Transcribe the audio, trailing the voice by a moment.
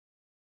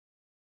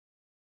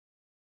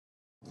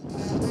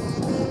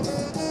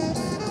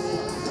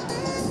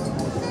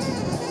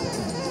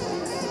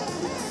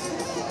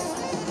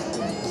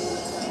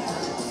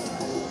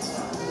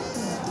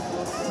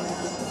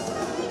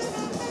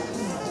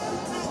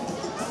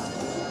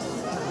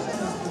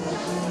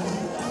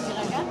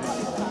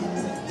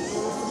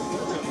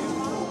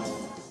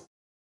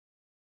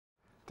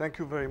Thank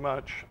you very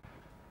much.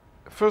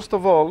 First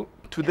of all,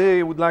 today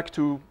I would like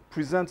to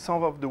present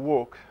some of the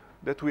work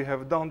that we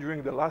have done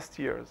during the last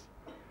years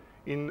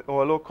in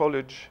Ohalo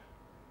College.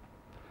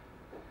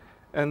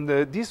 And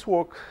this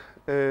work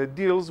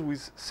deals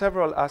with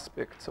several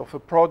aspects of a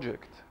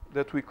project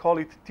that we call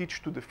it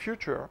Teach to the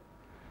Future,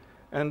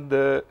 and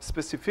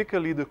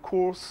specifically the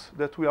course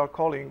that we are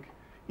calling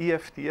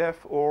EFTF,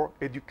 or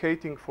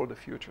Educating for the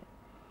Future.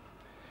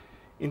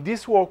 In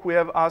this work, we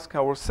have asked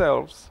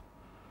ourselves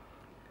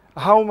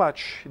how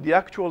much the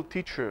actual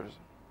teachers,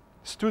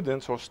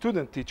 students or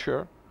student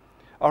teacher,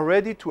 are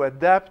ready to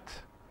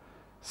adapt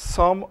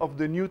some of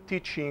the new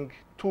teaching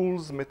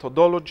tools,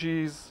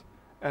 methodologies,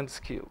 and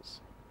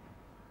skills.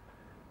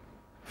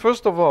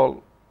 First of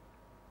all,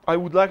 I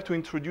would like to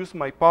introduce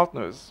my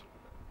partners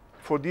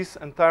for this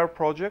entire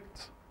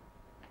project,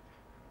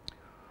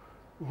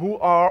 who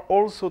are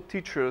also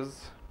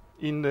teachers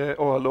in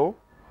Oahlo.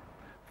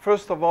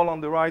 First of all, on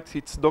the right,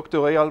 it's Dr.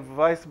 Eyal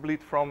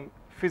Weisblit from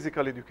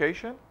Physical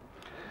Education,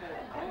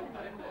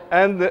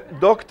 and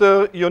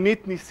Dr.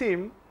 Yonit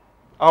Nissim,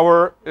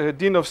 our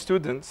Dean of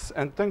Students.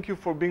 And thank you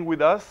for being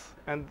with us.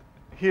 And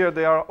here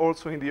they are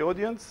also in the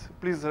audience.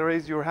 Please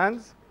raise your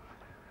hands,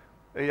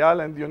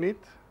 Eyal and Yonit.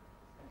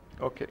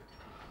 Okay.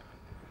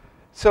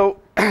 So,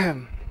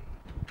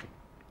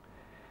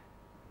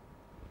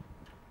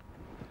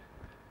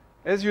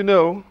 as you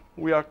know,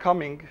 we are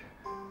coming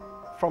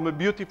from a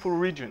beautiful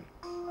region.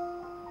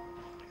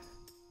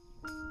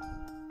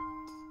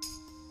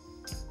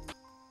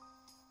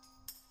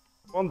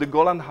 On the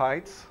Golan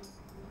Heights,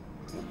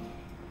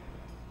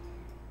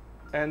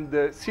 and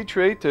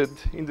situated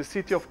in the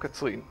city of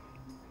Katzrin.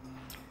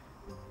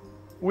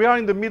 We are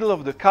in the middle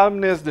of the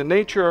calmness, the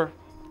nature,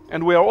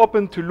 and we are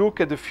open to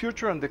look at the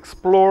future and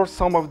explore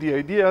some of the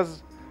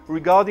ideas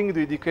regarding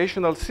the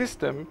educational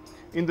system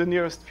in the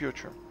nearest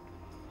future.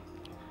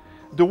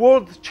 The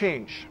world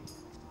changed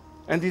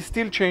and is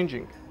still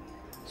changing.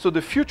 So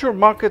the future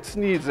market's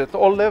needs at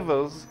all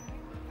levels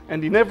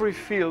and in every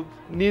field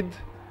need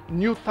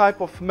new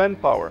type of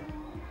manpower.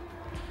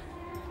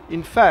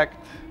 In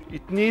fact,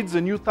 it needs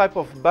a new type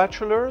of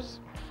bachelors,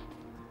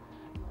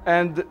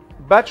 and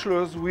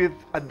bachelors with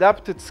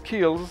adapted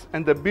skills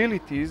and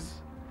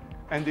abilities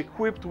and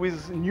equipped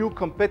with new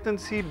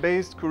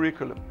competency-based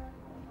curriculum.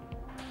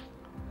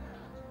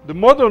 The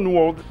modern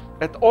world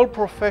at all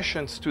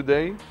professions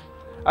today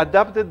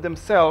adapted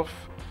themselves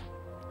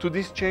to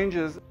these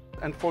changes,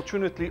 and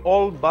fortunately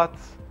all but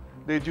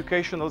the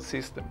educational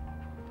system.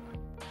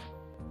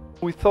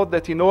 We thought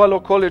that in Ohalo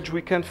College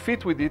we can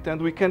fit with it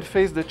and we can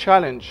face the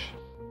challenge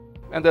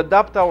and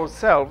adapt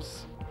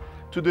ourselves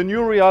to the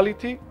new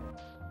reality.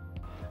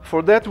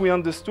 For that, we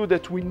understood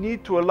that we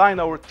need to align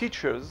our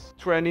teachers'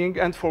 training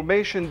and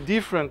formation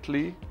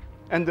differently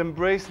and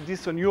embrace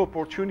this new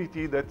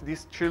opportunity that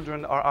these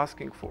children are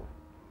asking for.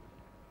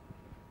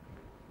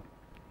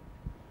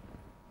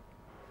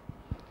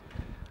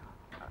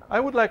 I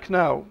would like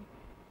now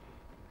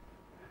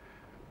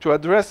to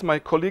address my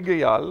colleague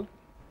Eyal,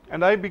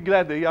 and I'd be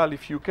glad, Eyal,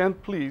 if you can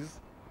please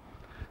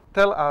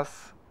tell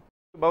us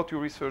about your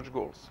research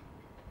goals.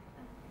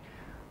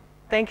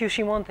 Thank you,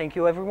 Shimon. Thank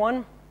you,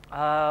 everyone.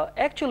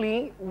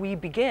 Actually, we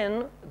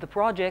began the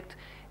project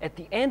at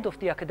the end of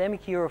the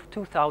academic year of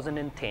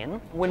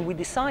 2010, when we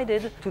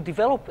decided to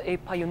develop a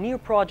pioneer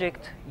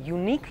project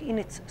unique in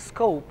its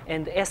scope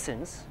and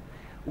essence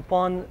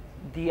upon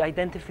the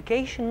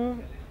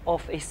identification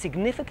of a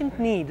significant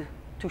need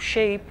to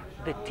shape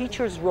the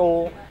teacher's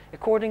role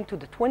according to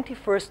the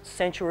 21st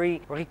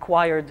century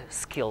required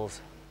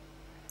skills.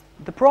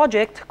 The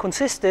project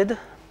consisted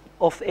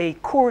of a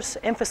course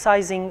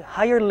emphasizing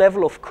higher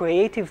level of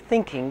creative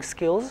thinking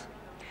skills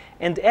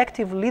and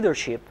active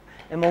leadership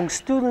among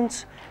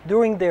students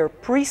during their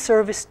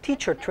pre-service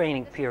teacher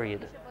training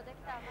period.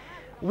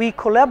 We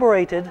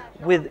collaborated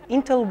with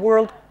Intel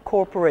World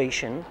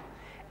Corporation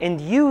and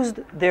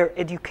used their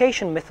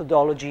education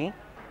methodology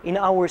in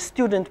our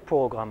student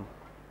program.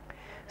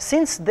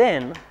 Since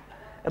then,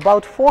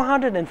 about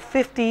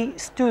 450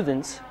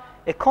 students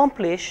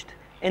accomplished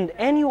an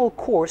annual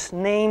course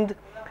named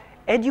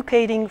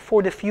Educating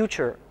for the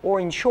Future,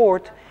 or in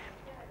short,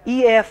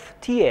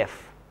 EFTF.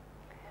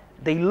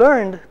 They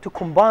learned to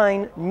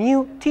combine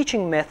new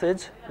teaching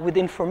methods with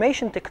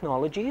information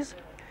technologies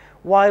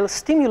while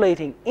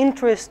stimulating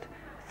interest,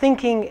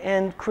 thinking,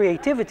 and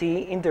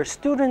creativity in their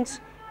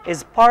students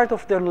as part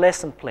of their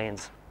lesson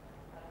plans.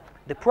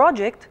 The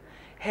project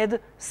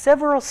had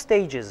several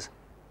stages.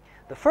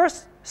 The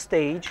first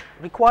stage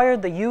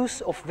required the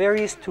use of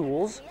various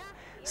tools,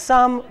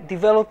 some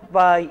developed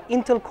by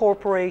Intel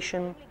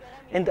Corporation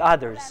and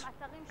others.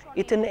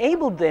 It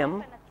enabled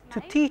them to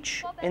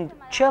teach and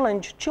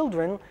challenge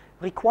children,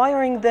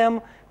 requiring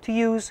them to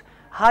use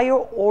higher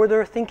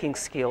order thinking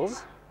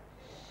skills.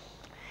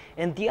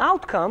 And the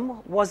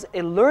outcome was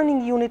a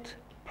learning unit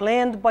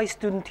planned by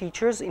student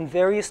teachers in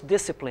various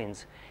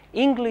disciplines: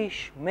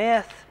 English,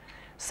 math,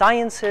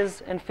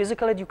 sciences, and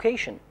physical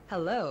education.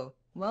 Hello,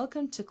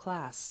 welcome to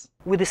class.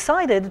 We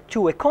decided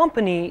to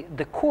accompany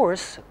the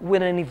course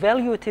with an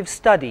evaluative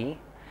study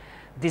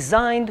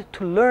designed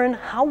to learn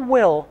how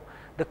well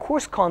the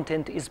course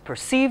content is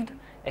perceived,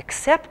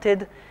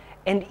 accepted,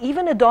 and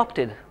even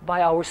adopted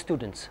by our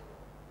students.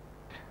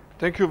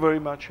 Thank you very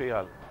much,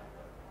 Eyal.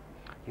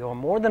 You're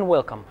more than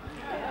welcome.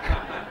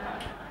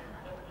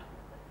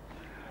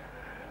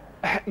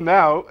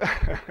 Now,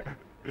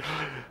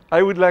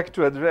 I would like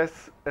to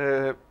address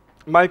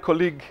my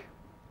colleague,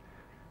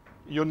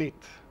 Yonit.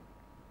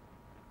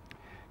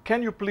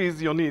 Can you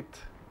please, Yonit,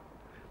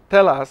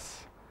 tell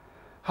us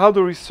how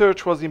the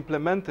research was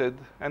implemented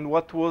and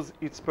what was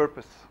its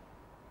purpose?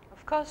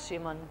 Of course,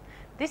 Shimon.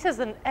 This is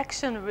an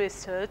action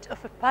research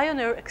of a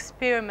pioneer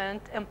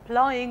experiment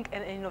employing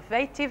an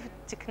innovative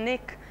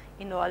technique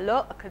in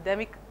Ohalo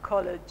Academic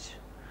College.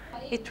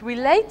 It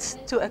relates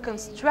to a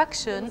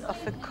construction of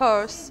a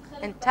course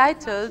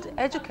entitled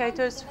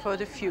Educators for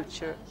the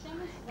Future,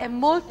 a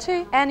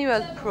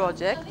multi-annual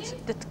project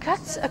that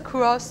cuts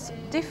across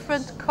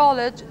different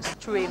college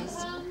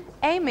streams,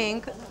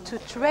 aiming to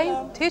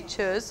train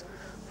teachers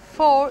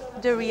for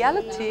the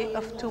reality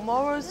of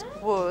tomorrow's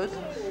world,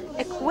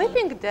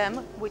 equipping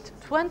them with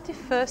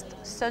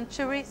 21st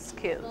century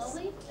skills.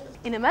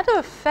 In a matter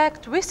of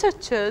fact,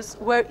 researchers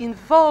were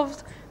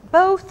involved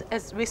both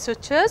as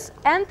researchers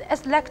and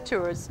as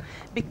lecturers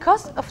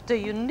because of the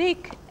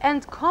unique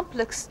and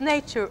complex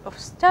nature of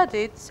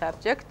studied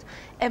subject.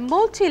 A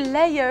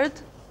multi-layered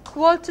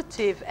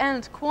qualitative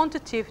and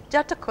quantitative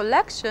data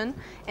collection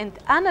and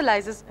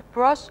analysis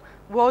approach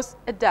was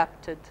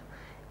adapted.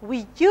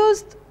 We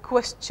used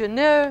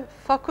questionnaire,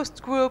 focus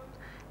group,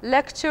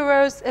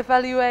 lecturers'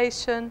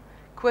 evaluation,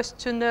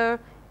 questionnaire,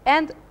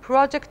 and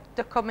project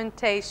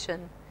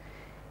documentation.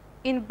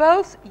 In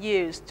both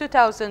years,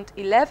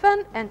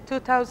 2011 and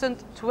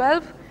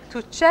 2012,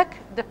 to check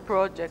the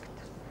project.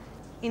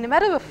 In a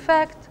matter of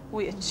fact,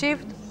 we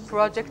achieved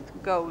project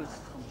goals.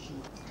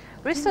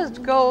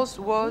 Research goals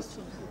was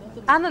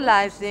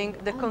analyzing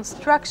the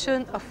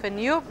construction of a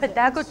new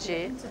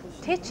pedagogy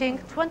teaching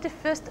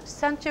 21st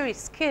century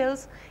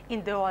skills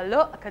in the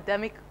Ohalo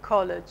Academic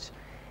College,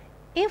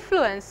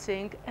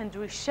 influencing and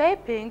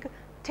reshaping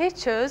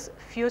teachers'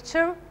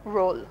 future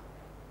role.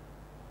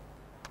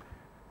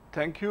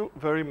 Thank you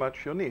very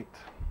much, Yonit.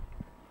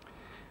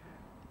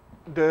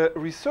 The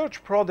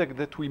research project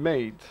that we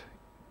made,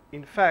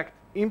 in fact,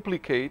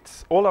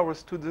 implicates all our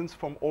students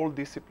from all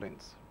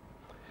disciplines.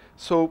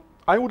 So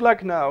I would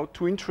like now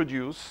to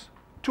introduce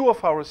two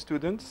of our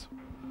students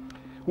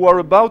who are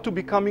about to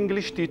become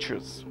English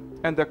teachers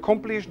and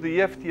accomplish the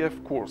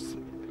EFTF course.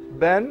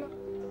 Ben,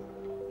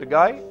 the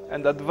guy,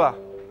 and Adva,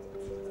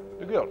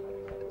 the girl.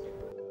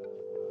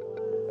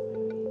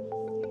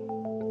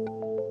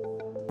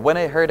 When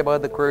I heard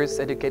about the course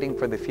Educating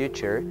for the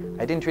Future,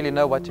 I didn't really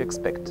know what to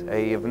expect.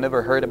 I've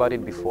never heard about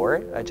it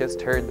before. I just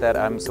heard that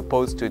I'm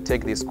supposed to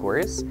take this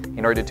course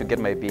in order to get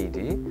my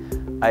BEd.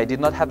 I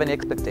did not have any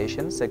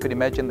expectations. I could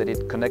imagine that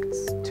it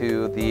connects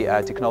to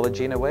the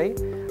technology in a way.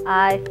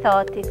 I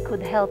thought it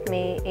could help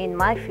me in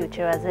my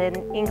future as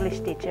an English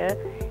teacher.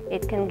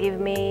 It can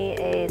give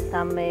me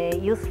some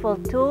useful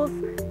tools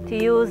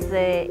to use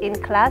in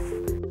class.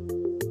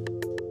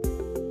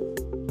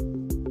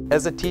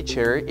 As a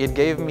teacher, it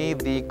gave me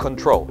the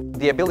control,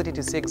 the ability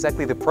to see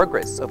exactly the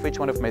progress of each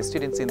one of my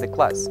students in the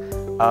class.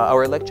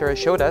 Our lecturer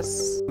showed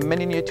us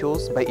many new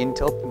tools by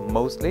Intel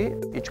mostly.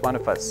 Each one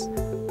of us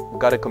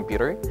got a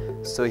computer,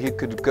 so he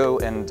could go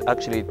and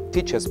actually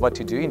teach us what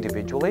to do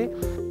individually.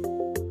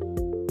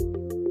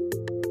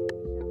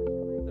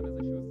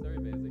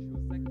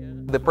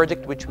 The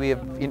project which we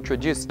have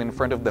introduced in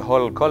front of the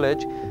Ohalo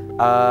College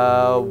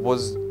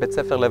was Bet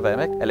Sefer Lev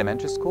Ha'emek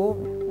Elementary School.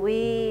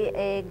 We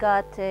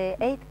got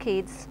 8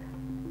 kids,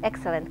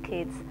 excellent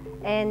kids,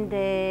 and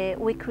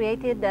we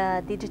created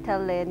a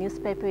digital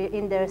newspaper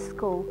in their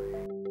school.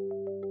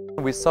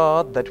 We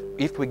saw that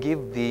if we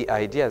give the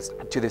ideas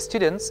to the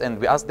students and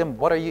we ask them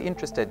what are you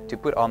interested to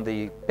put on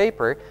the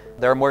paper,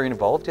 they're more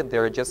involved and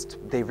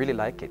they really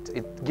like it.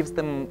 It gives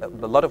them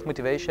a lot of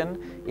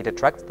motivation, it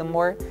attracts them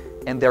more,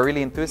 and they're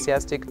really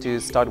enthusiastic to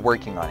start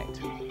working on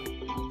it.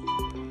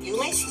 You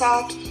may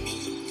start.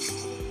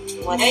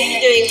 What are you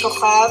doing,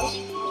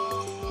 Kochav?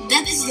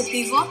 That is the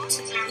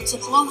pivot. It's a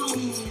program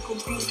in the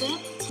computer.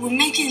 We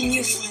make a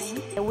new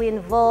frame. We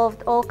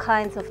involved all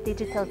kinds of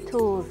digital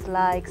tools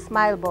like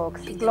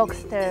Smilebox,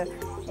 Blogster,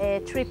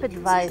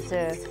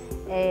 TripAdvisor,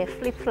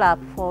 Flip-Flop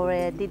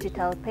for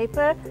digital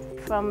paper.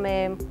 From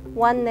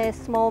one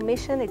small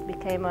mission, it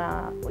became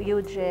a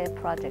huge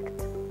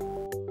project.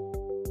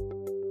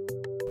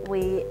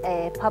 We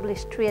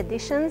published 3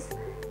 editions,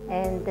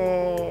 and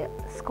the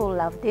school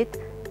loved it,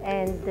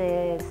 and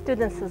the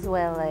students as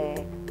well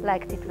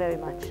liked it very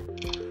much.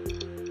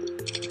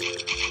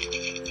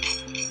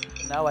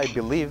 Now I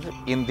believe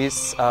in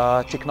this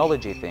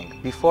technology thing.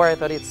 Before I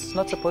thought it's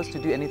not supposed to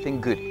do anything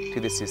good to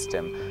the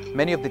system.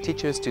 Many of the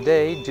teachers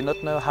today do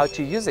not know how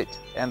to use it,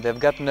 and they've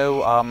got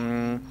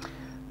no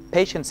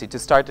patience to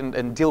start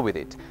and deal with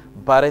it.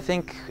 But I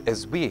think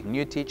as we,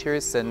 new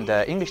teachers and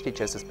English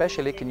teachers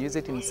especially, can use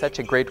it in such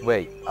a great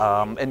way.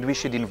 And we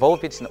should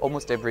involve it in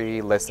almost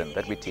every lesson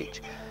that we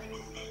teach.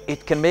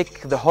 it can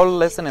make the whole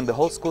lesson and the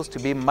whole schools to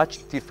be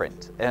much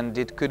different. And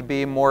it could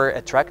be more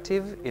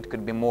attractive, it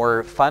could be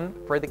more fun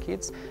for the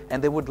kids,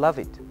 and they would love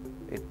it.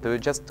 They're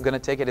just going to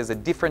take it as a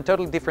different,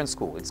 totally different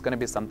school. It's going to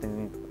be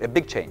something, a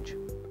big change.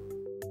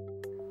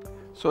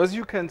 So as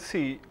you can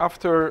see,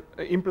 after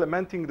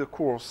implementing the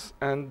course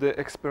and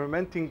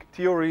experimenting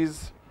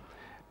theories,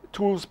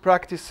 tools,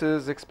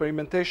 practices,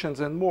 experimentations,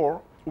 and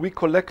more, we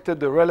collected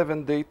the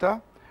relevant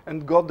data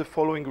and got the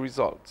following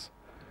results.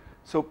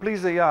 So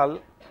please,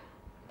 Eyal,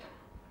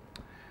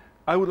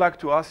 I would like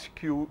to ask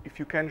you if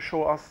you can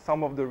show us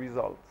some of the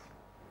results.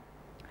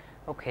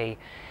 Okay.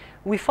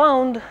 We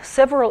found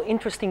several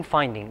interesting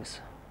findings.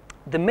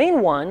 The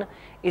main one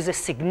is a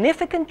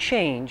significant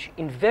change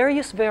in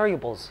various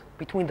variables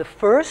between the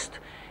first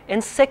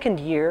and second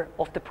year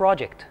of the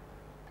project.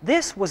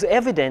 This was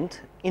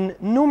evident in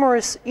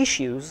numerous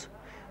issues,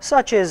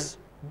 such as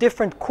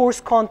different course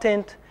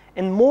content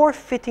and more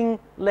fitting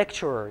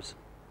lecturers.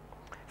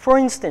 For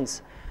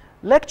instance,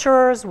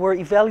 lecturers were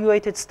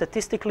evaluated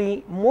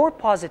statistically more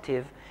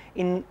positive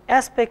in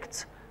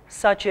aspects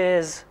such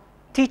as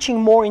teaching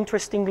more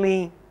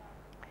interestingly,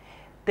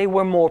 they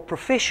were more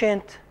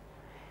proficient,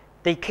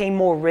 they came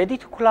more ready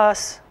to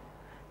class,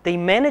 they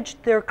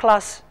managed their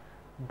class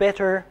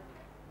better,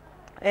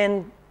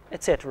 and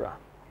etc.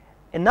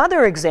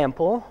 Another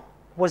example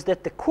was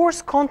that the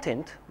course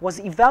content was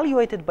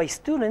evaluated by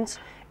students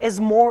as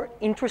more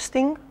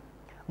interesting,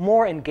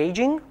 more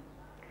engaging,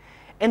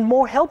 and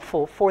more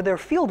helpful for their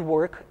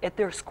fieldwork at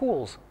their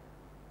schools.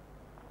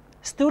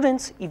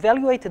 Students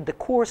evaluated the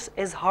course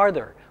as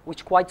harder,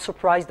 which quite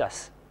surprised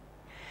us.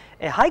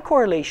 A high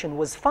correlation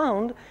was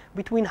found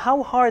between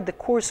how hard the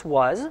course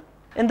was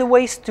and the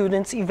way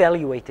students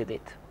evaluated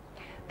it.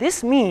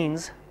 This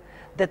means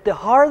that the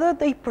harder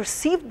they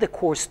perceived the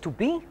course to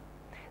be,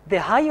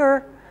 the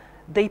higher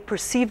they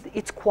perceived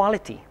its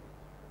quality.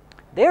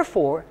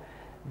 Therefore,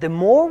 the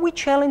more we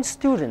challenge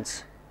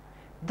students,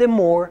 the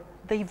more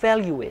they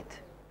value it.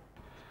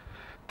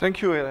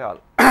 Thank you, Eyal.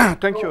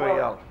 Thank you,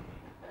 Eyal.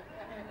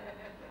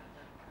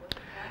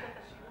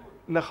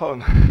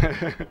 נכון.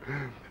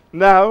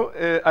 Now,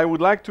 I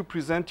would like to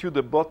present you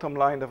the bottom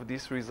line of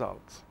these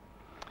results.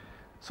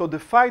 So the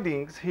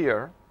findings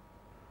here,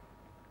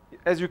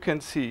 as you can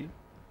see,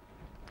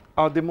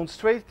 are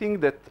demonstrating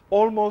that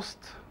almost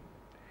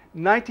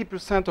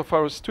 90% of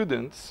our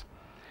students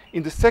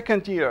in the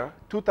second year,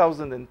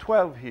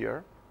 2012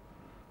 here,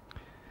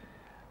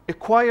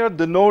 acquired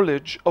the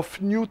knowledge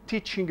of new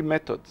teaching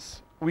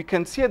methods. We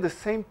can see at the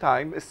same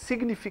time a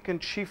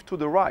significant shift to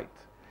the right,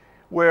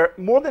 where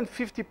more than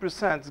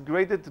 50%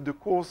 graded the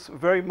course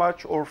very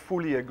much or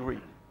fully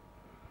agree.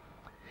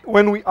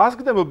 When we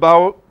ask them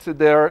about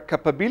their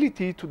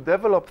capability to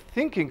develop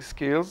thinking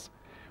skills,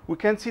 we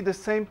can see the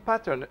same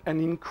pattern,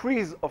 an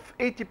increase of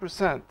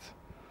 80%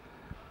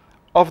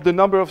 of the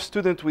number of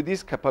students with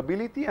this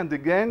capability, and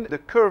again, the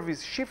curve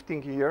is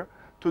shifting here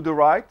to the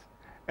right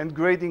and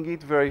grading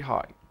it very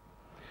high.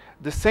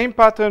 The same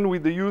pattern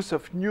with the use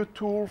of new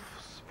tools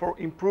for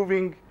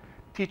improving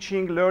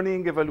teaching,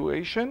 learning,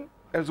 evaluation,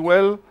 as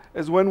well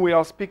as when we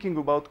are speaking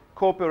about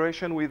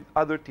cooperation with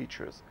other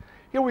teachers.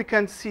 Here we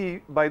can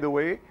see, by the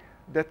way,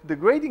 that the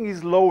grading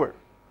is lower.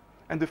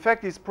 And the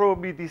fact is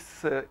probably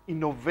this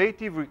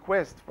innovative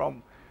request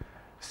from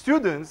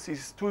students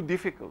is too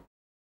difficult.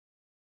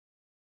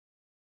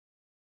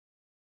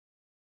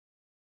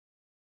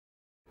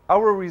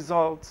 Our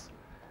results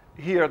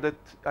here that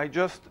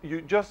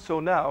you just saw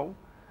now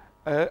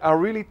are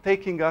really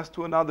taking us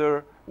to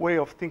another way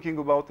of thinking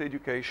about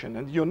education.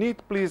 And Yonit,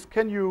 please,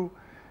 can you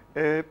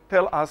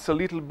tell us a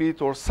little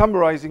bit, or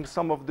summarizing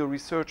some of the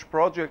research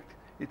project,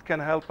 it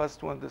can help us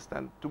to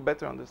understand, to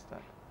better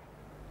understand.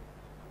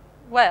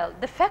 Well,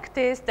 the fact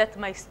is that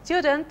my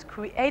student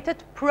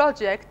created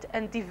project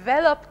and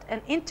developed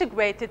an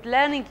integrated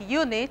learning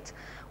unit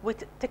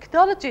with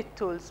technology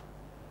tools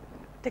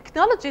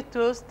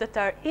that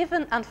are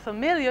even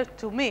unfamiliar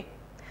to me.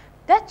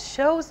 That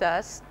shows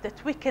us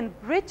that we can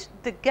bridge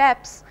the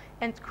gaps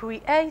and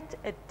create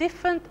a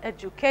different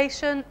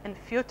education and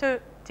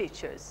future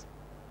teachers.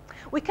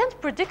 We can't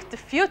predict the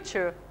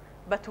future,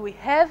 but we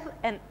have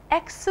an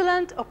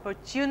excellent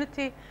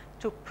opportunity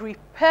to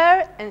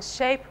prepare and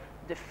shape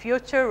the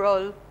future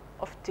role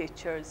of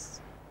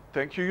teachers.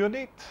 Thank you,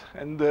 Yonit.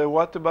 And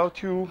what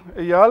about you,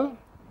 Eyal?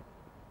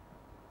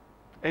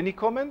 Any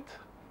comment?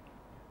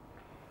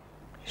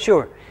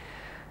 Sure.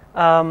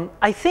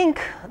 I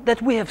think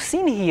that we have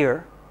seen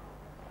here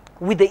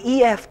with the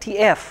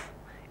EFTF,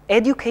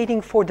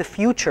 Educating for the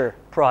Future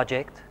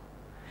project,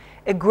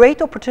 a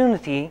great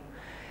opportunity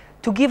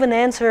to give an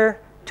answer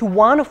to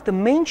one of the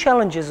main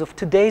challenges of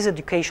today's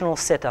educational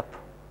setup.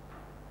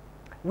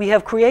 We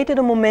have created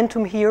a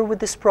momentum here with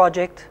this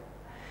project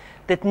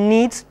that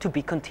needs to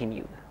be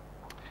continued.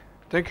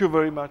 Thank you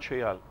very much,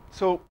 Eyal.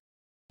 So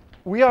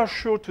we are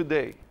sure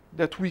today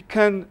that we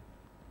can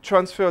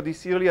transfer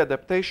this early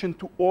adaptation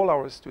to all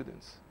our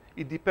students.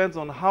 It depends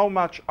on how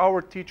much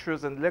our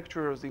teachers and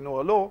lecturers in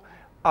Ohalo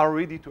are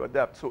ready to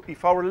adapt. So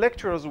if our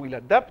lecturers will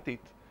adapt it,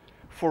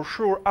 for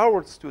sure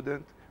our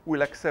students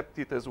will accept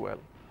it as well.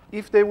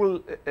 If they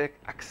will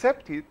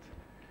accept it,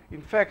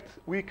 in fact,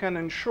 we can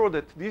ensure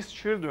that these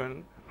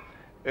children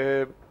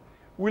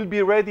will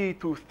be ready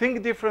to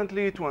think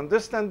differently, to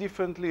understand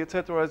differently,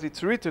 etc., as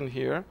it's written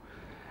here.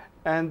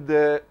 And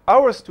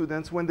our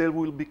students, when they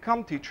will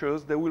become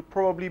teachers, they will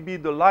probably be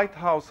the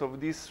lighthouse of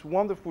these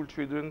wonderful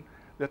children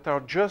that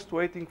are just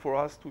waiting for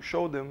us to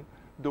show them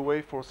the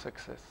way for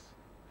success.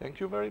 Thank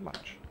you very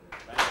much.